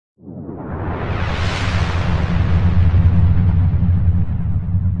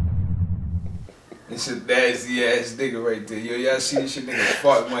It's a nasty ass nigga right there. Yo, y'all see this shit nigga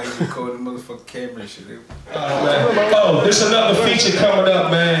fart while he recording the motherfucking camera and shit. Oh, there's another feature coming up,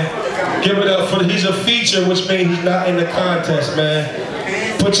 man. Give it up for he's a feature, which means he's not in the contest, man.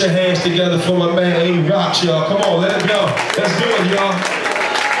 Put your hands together for my man A-Rock, y'all. Come on, let it go. Let's do it, y'all.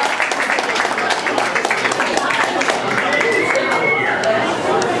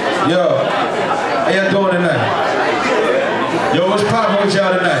 Yo, how y'all doing tonight? Yo, what's poppin' with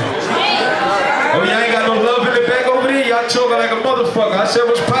y'all tonight? Oh, y'all ain't got no love in the back over there? Y'all choking like a motherfucker. I said,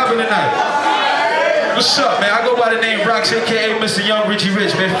 what's poppin' tonight? What's up, man? I go by the name Rox, a.k.a. Mr.Young Richie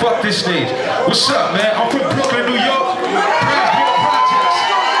Rich, man. Fuck this stage. What's up, man? I'm from Brooklyn, New York. Brownsville Projects.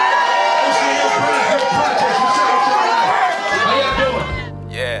 Brownsville Projects. What's up with y'all tonight? How y'all doing?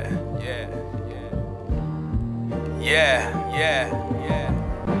 Yeah.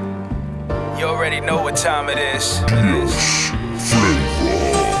 You already know what time it is.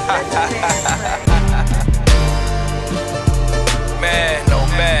 Man, oh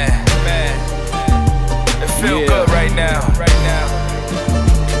man. It feel good right now.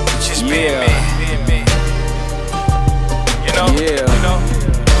 Just being me. You know?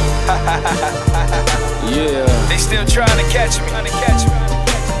 Yeah. They still trying to catch me.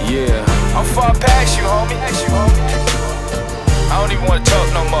 Yeah. I'm far past you, homie. I don't even want to talk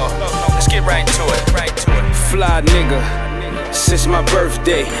no more. Let's get right to it. Fly nigga. Since my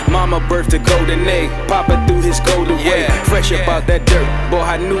birthday, mama birthed a golden egg. Papa threw his gold away. Fresh about that dirt, boy,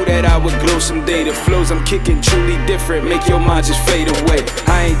 I knew that I would glow someday. The flows I'm kicking truly different, make your mind just fade away.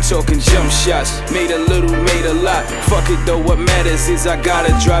 I ain't talking jump shots, made a little, made a lot. Fuck it though, what matters is I got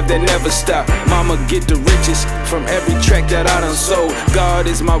a drive that never stop. Mama get the richest from every track that I done sold. God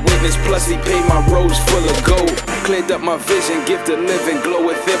is my witness, plus he paid my rose full of gold. Cleared up my vision, gift of living, glow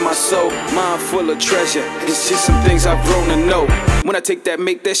within my soul. Mind full of treasure, it's just some things I've grown to know. When I take that,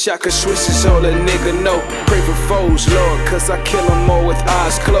 make that shot, cause Swiss is all a nigga know. Pray for foes, Lord, cause I kill them all with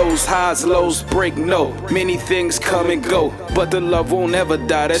eyes closed. Highs, lows, break, no. Many things come and go, but the love won't ever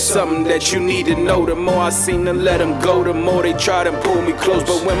die. That's something that you need to know. The more I seem to let them go, the more they try to pull me close.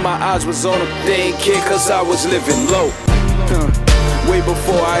 But when my eyes was on them, they ain't care cause I was living low. Way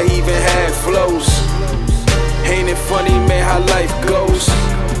before I even had flows. Ain't it funny, man, how life goes?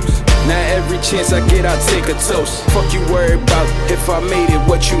 Now every chance I get, I take a toast. Fuck you worry about if I made it,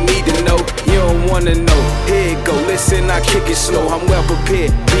 what you need to know. You don't wanna know, here it go, listen, I kick it slow. I'm well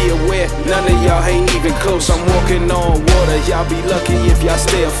prepared, be aware, none of y'all ain't even close. I'm walking on water, y'all be lucky if y'all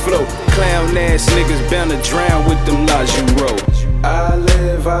stay afloat. Clown ass niggas bound to drown with them lies you wrote. I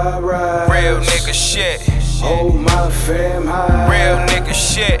live, I rise. Real nigga shit. Hold my fam high. Real nigga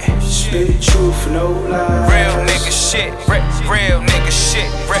shit. Spit truth, no lies. Real nigga shit. Real nigga shit.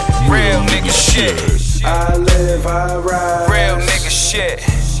 Real nigga shit. I live, I rise. Real nigga shit.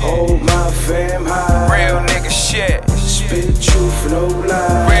 Hold my fam high. Real nigga shit. Spit truth, no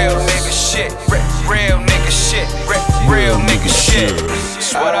lies. Real nigga shit. Real nigga shit. Real nigga shit.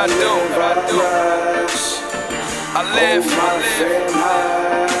 That's what I do. I live.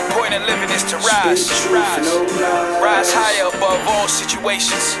 Point of living is to rise. Rise higher above all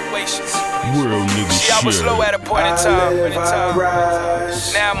situations. Real nigga See, I was low at a point in time.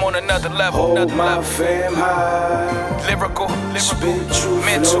 Now I'm on another level. Lyrical,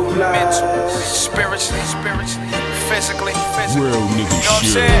 mental, spiritually, physically. Real nigga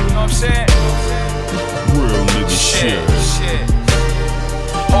You know what I'm saying? Real nigga shit.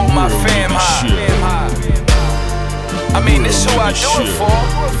 Hold my fam high. I mean, this who I do it for.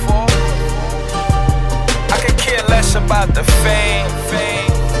 I could care less about the fame,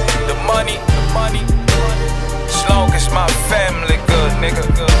 the money, as long as my family good, nigga.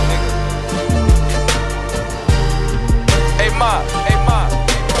 Hey ma,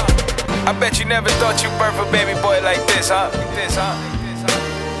 I bet you never thought you'd birth a baby boy like this, huh?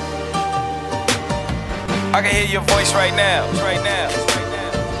 I can hear your voice right now.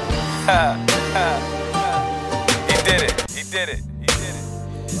 He did it.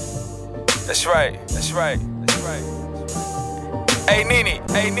 That's right. Hey Nene.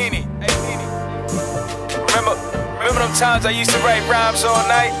 Remember them times I used to write rhymes all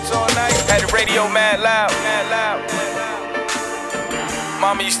night? Had the radio mad loud.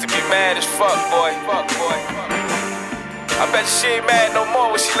 Mama used to be mad as fuck, boy. I bet she ain't mad no more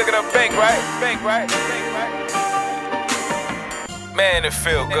when she look at her bank, right? Man, it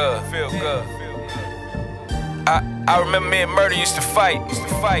feel good. I remember me and Murder used to fight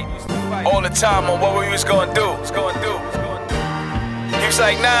all the time on what we was gonna do. He was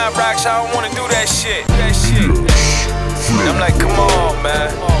like, nah, Rox, I don't wanna do that shit. And I'm like, come on,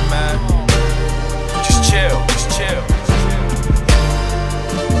 man. Just chill.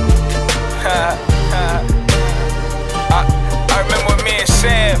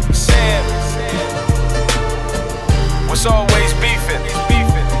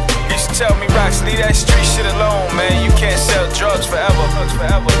 tell me, Rocks, leave that street shit alone, man. You can't sell drugs forever.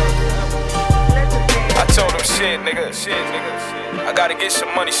 I told him, shit, nigga. I gotta get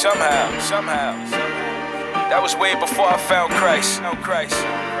some money somehow. That was way before I found Christ.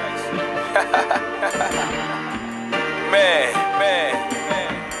 Man.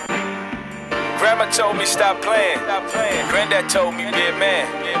 Grandma told me stop playing. Granddad told me be a man.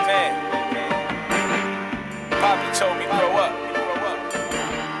 Poppy told me grow up.